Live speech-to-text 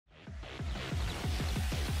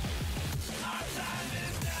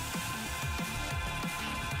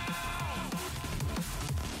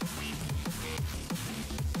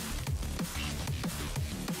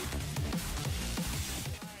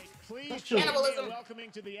Cannibalism.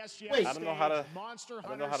 Wait, I don't know how to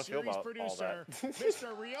feel about all that.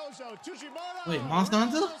 Wait, Monster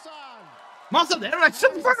Hunter? Monster Hunter, everybody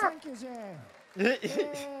shut the fuck up!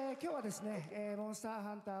 今日はですね、モンスター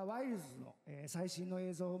ハンターワイルズの、最新の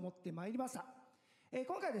映像を持ってまいりました。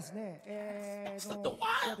今回ですね、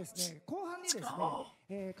はですね、後半にです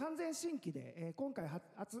ね、完全新規で、今回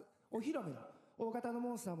初お披露目の大型の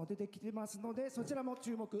モンスターも出てきてますので、そちらも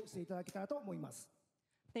注目していただけたらと思います。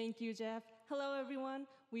Thank you, Jeff. Hello, everyone.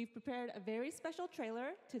 We've prepared a very special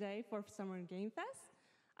trailer today for Summer Game Fest.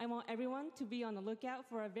 I want everyone to be on the lookout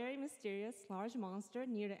for a very mysterious large monster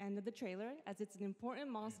near the end of the trailer, as it's an important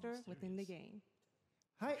monster within the game.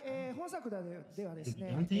 はい、本作ではです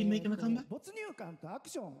ね、没入感とアク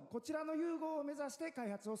ション、こちらの融合を目指して開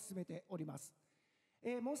発を進めております。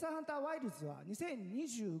モンスターハンターワイルズは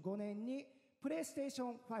2025年にプレイステーショ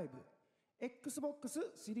ン5、Xbox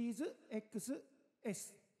シリーズ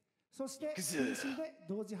XS、そして PC で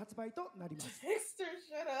同時発売となります。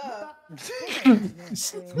また、プラ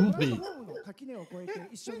ットフォームの垣根を越えて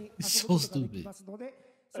一緒に遊ぶことができますので、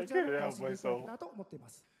そちらを楽しんでいただけたらと思っていま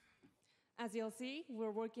す。As you'll see, we're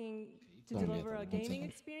working to deliver a gaming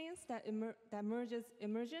experience that merges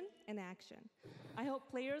immersion and action. I hope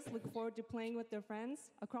players look forward to playing with their friends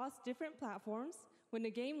across different platforms when the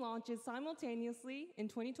game launches simultaneously in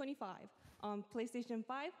 2025 on PlayStation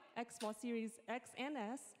 5, Xbox Series X and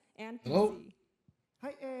S, and PC. は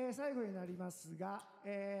い、最後になりますが、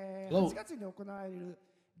8月に行われる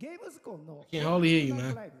ゲームズコンの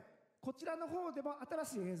ライブ、こちらの方でも新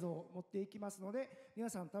しい映像を持っていきますので、皆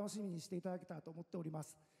さん楽しみにしていただけたらと思っておりま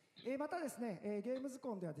す。またですね、ゲームズ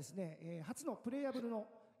コンではですね、初のプレイヤブルの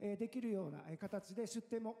できるような形で出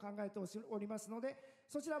展も考えておりますので、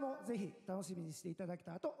そちらもぜひ楽しみにしていただけ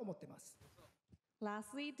たらと思っています。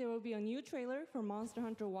Lastly, there will be a new trailer for Monster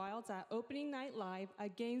Hunter Wilds at Opening Night Live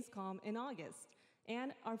at Gamescom in August.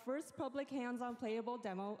 And our first public hands-on playable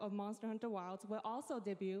demo of Monster Hunter Wilds will also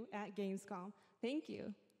debut at Gamescom. Thank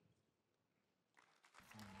you.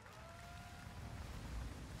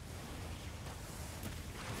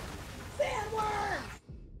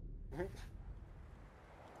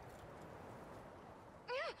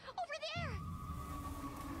 Over there!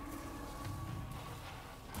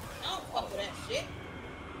 I don't fuck with that shit.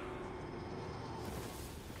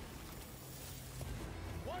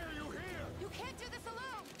 Why are you here? You can't do this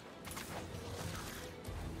alone.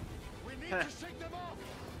 We need to shake them off.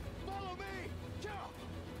 Follow me. Yeah.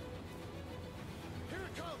 Here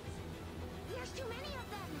it comes. There's too many of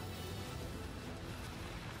them.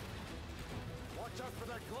 Watch out for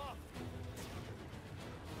that glove.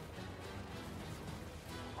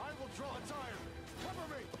 I will draw a tire. Cover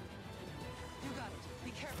me. You got it.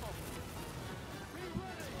 Be careful. Be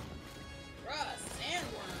ready. Bruh,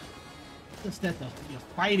 sandworm. Just that you're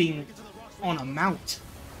fighting on a mount.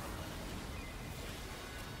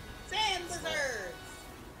 Sand lizards.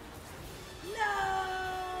 No.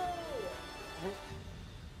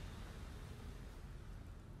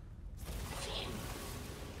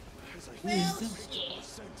 What is Well, this?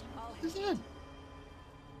 shit. What is that?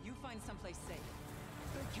 You find someplace safe.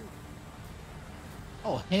 Thank you.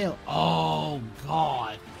 Oh hell! Oh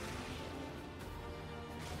god!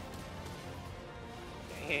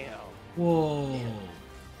 Damn. Whoa!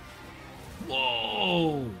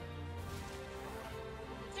 Whoa!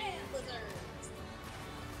 Sand lizards.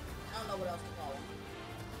 I don't know what else to call them.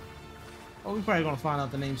 Oh, we're probably gonna find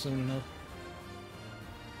out the name soon enough.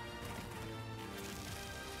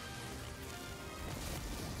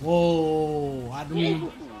 Whoa! I didn't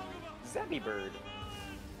even... Zebby bird.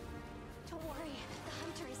 Don't worry, the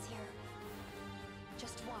hunter is here.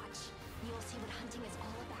 Just watch. You will see what hunting is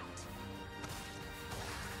all about.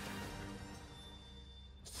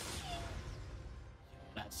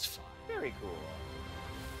 That's fine. Very cool.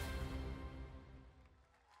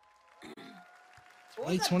 What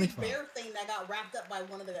was that big 2025. bear thing that got wrapped up by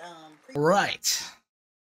one of the Right.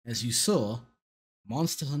 As you saw,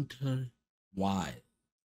 Monster Hunter Wild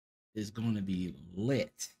is going to be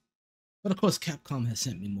lit. But of course, Capcom has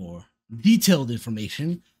sent me more detailed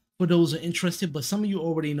information for those who are interested. But some of you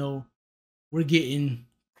already know we're getting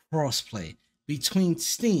crossplay between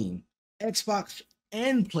Steam, Xbox,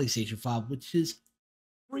 and PlayStation 5, which is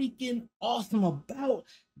freaking awesome. About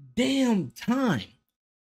damn time.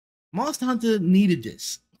 Monster Hunter needed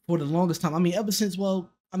this for the longest time. I mean, ever since, well,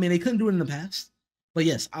 I mean, they couldn't do it in the past. But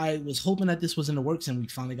yes, I was hoping that this was in the works and we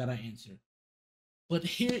finally got our answer. But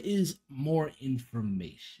here is more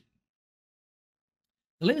information.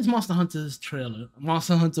 The latest Monster Hunter's trailer,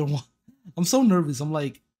 Monster Hunter 1. I'm so nervous. I'm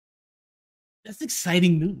like, that's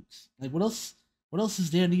exciting news. Like, what else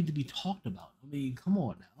is there need to be talked about? I mean, come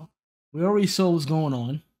on now. We already saw what's going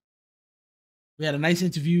on. We had a nice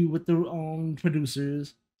interview with the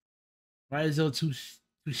producers, Raizo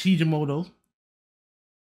Tushijimoto.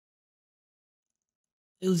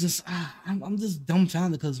 It was just I'm just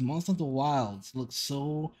dumbfounded because Monster Hunter Wilds looks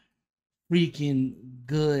so freaking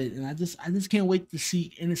good, and I just can't wait to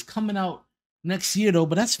see. And it's coming out next year though,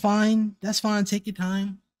 but that's fine. That's fine. Take your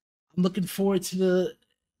time. I'm looking forward to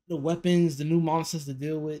the weapons, the new monsters to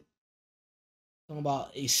deal with. Talking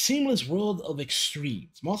about a seamless world of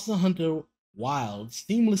extremes. Monster Hunter Wilds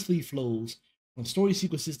seamlessly flows from story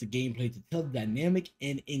sequences to gameplay to tell the dynamic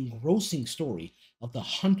and engrossing story of the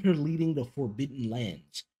hunter leading the Forbidden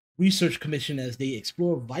Lands. Research commission as they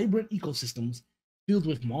explore vibrant ecosystems filled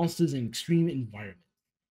with monsters and extreme environments.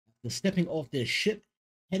 After stepping off their ship,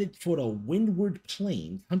 headed for the windward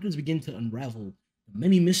plains, hunters begin to unravel the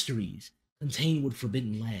many mysteries contained with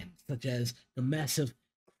Forbidden Lands, such as the massive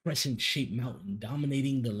crescent-shaped mountain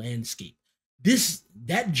dominating the landscape.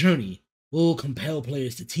 That journey will compel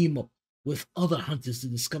players to team up with other hunters to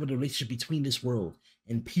discover the relationship between this world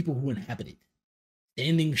and people who inhabit it,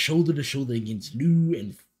 standing shoulder to shoulder against new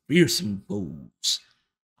and fearsome foes.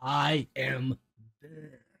 I am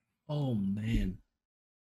there. Oh man.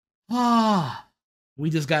 We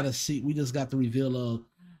just got the reveal of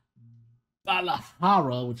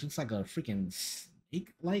Balahara, which looks like a freaking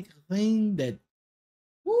snake-like thing that,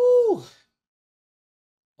 woo!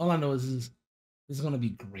 All I know is this is gonna be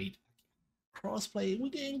great. Crossplay,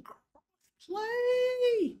 we getting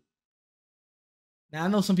crossplay. Now I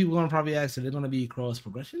know some people are gonna probably ask if they're gonna be cross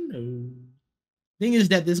progression. No. Thing is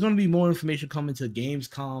that there's gonna be more information coming to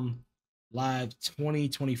Gamescom Live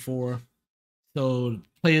 2024. So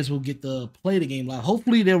players will get to play the game live.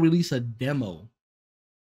 Hopefully they'll release a demo.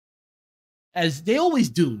 As they always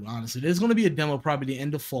do, honestly. There's gonna be a demo probably the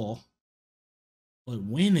end of fall. But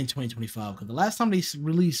when in 2025? Because the last time they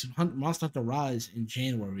released Monster Hunter Rise in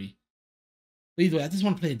January. But either way, I just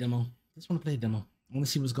want to play a demo. I want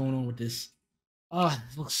to see what's going on with this.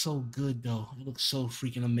 It looks so good, though. It looks so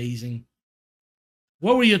freaking amazing.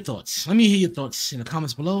 What were your thoughts? Let me hear your thoughts in the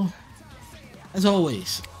comments below. As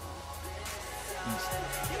always, peace.